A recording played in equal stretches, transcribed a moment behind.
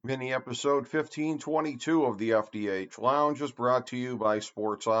Mini episode 1522 of the FDH Lounge is brought to you by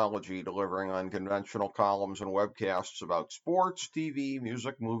Sportsology, delivering unconventional columns and webcasts about sports, TV,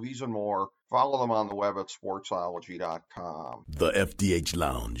 music, movies, and more. Follow them on the web at sportsology.com. The FDH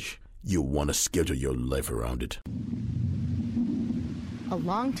Lounge. You want to schedule your life around it. A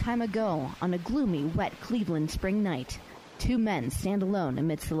long time ago, on a gloomy, wet Cleveland spring night, two men stand alone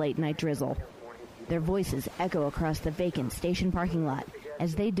amidst the late-night drizzle. Their voices echo across the vacant station parking lot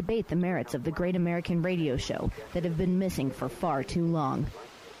as they debate the merits of the great American radio show that have been missing for far too long.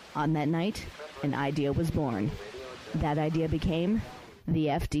 On that night, an idea was born. That idea became the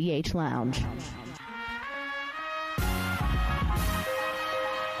FDH Lounge.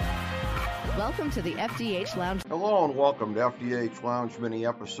 Welcome to the FDH Lounge. Hello and welcome to FDH Lounge Mini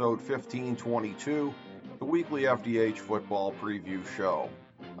episode 1522, the weekly FDH football preview show.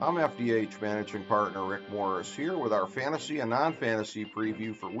 I'm FDH Managing Partner Rick Morris here with our fantasy and non-fantasy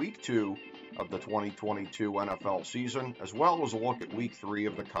preview for Week 2 of the 2022 NFL season, as well as a look at Week 3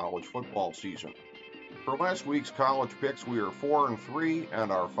 of the college football season. For last week's college picks, we are 4-3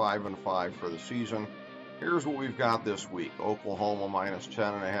 and are 5-5 for the season. Here's what we've got this week. Oklahoma minus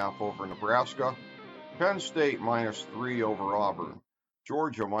 10.5 over Nebraska. Penn State minus 3 over Auburn.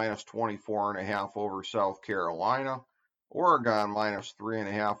 Georgia minus 24.5 over South Carolina. Oregon minus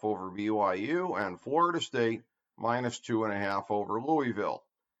 3.5 over BYU, and Florida State minus 2.5 over Louisville.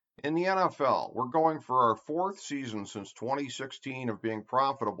 In the NFL, we're going for our fourth season since 2016 of being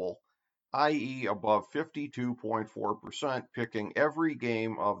profitable, i.e. above 52.4%, picking every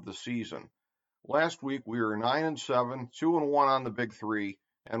game of the season. Last week we were 9-7, 2-1 on the Big Three,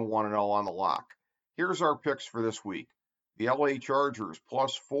 and 1-0 on the lock. Here's our picks for this week. The LA Chargers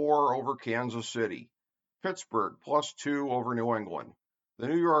plus 4 over Kansas City. Pittsburgh plus 2 over New England. The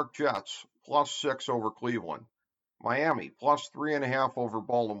New York Jets plus 6 over Cleveland. Miami plus 3.5 over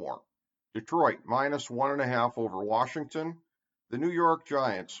Baltimore. Detroit minus 1.5 over Washington. The New York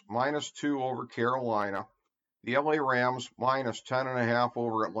Giants minus 2 over Carolina. The LA Rams minus 10.5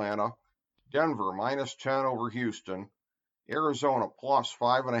 over Atlanta. Denver minus 10 over Houston. Arizona plus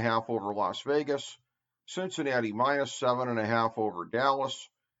 5.5 over Las Vegas. Cincinnati minus 7.5 over Dallas.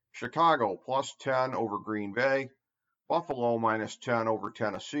 Chicago plus 10 over Green Bay, Buffalo minus 10 over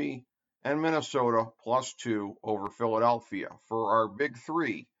Tennessee, and Minnesota plus 2 over Philadelphia. For our Big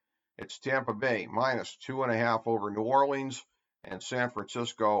Three, it's Tampa Bay minus 2.5 over New Orleans, and San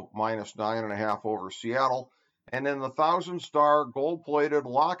Francisco minus 9.5 over Seattle. And in the 1,000-star gold-plated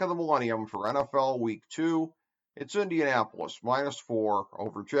lock of the millennium for NFL Week 2, it's Indianapolis minus 4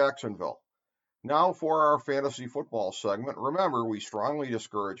 over Jacksonville. Now for our fantasy football segment. Remember, we strongly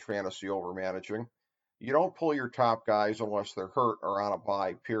discourage fantasy overmanaging. You don't pull your top guys unless they're hurt or on a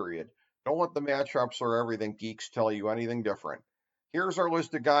bye, period. Don't let the matchups or everything geeks tell you anything different. Here's our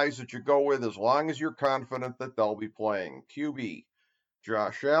list of guys that you go with as long as you're confident that they'll be playing. QB,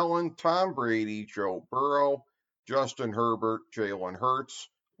 Josh Allen, Tom Brady, Joe Burrow, Justin Herbert, Jalen Hurts,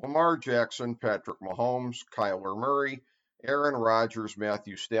 Lamar Jackson, Patrick Mahomes, Kyler Murray, Aaron Rodgers,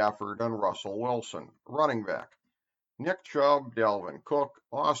 Matthew Stafford, and Russell Wilson. Running back, Nick Chubb, Dalvin Cook,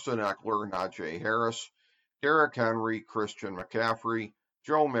 Austin Eckler, Najee Harris, Derrick Henry, Christian McCaffrey,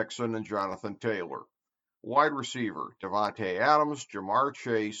 Joe Mixon, and Jonathan Taylor. Wide receiver, Devontae Adams, Jamar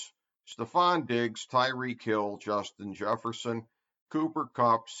Chase, Stephon Diggs, Tyreek Hill, Justin Jefferson, Cooper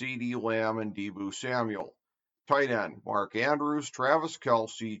Kupp, CeeDee Lamb, and Deebo Samuel. Tight end, Mark Andrews, Travis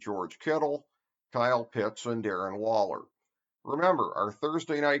Kelce, George Kittle, Kyle Pitts, and Darren Waller. Remember, our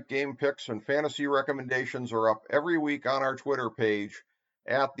Thursday night game picks and fantasy recommendations are up every week on our Twitter page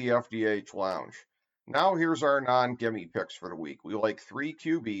at the FDH Lounge. Now here's our non-gimme picks for the week. We like 3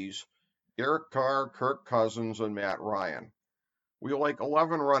 QBs, Derek Carr, Kirk Cousins, and Matt Ryan. We like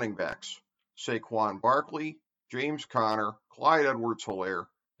 11 running backs, Saquon Barkley, James Conner, Clyde Edwards-Helaire,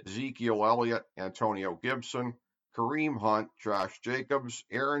 Ezekiel Elliott, Antonio Gibson, Kareem Hunt, Josh Jacobs,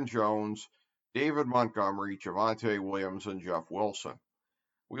 Aaron Jones, David Montgomery, Javonte Williams, and Jeff Wilson.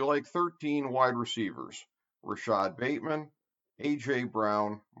 We like 13 wide receivers, Rashad Bateman, A.J.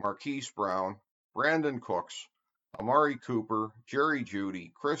 Brown, Marquise Brown, Brandon Cooks, Amari Cooper, Jerry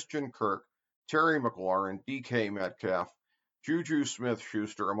Jeudy, Christian Kirk, Terry McLaurin, D.K. Metcalf, Juju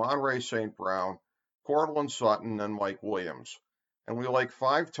Smith-Schuster, Amon-Ra St. Brown, Courtland Sutton, and Mike Williams. And we like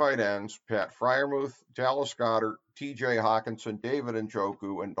 5 tight ends, Pat Freiermuth, Dallas Goedert, T.J. Hockenson, David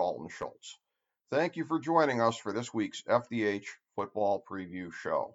Njoku, and Dalton Schultz. Thank you for joining us for this week's FDH Football Preview Show.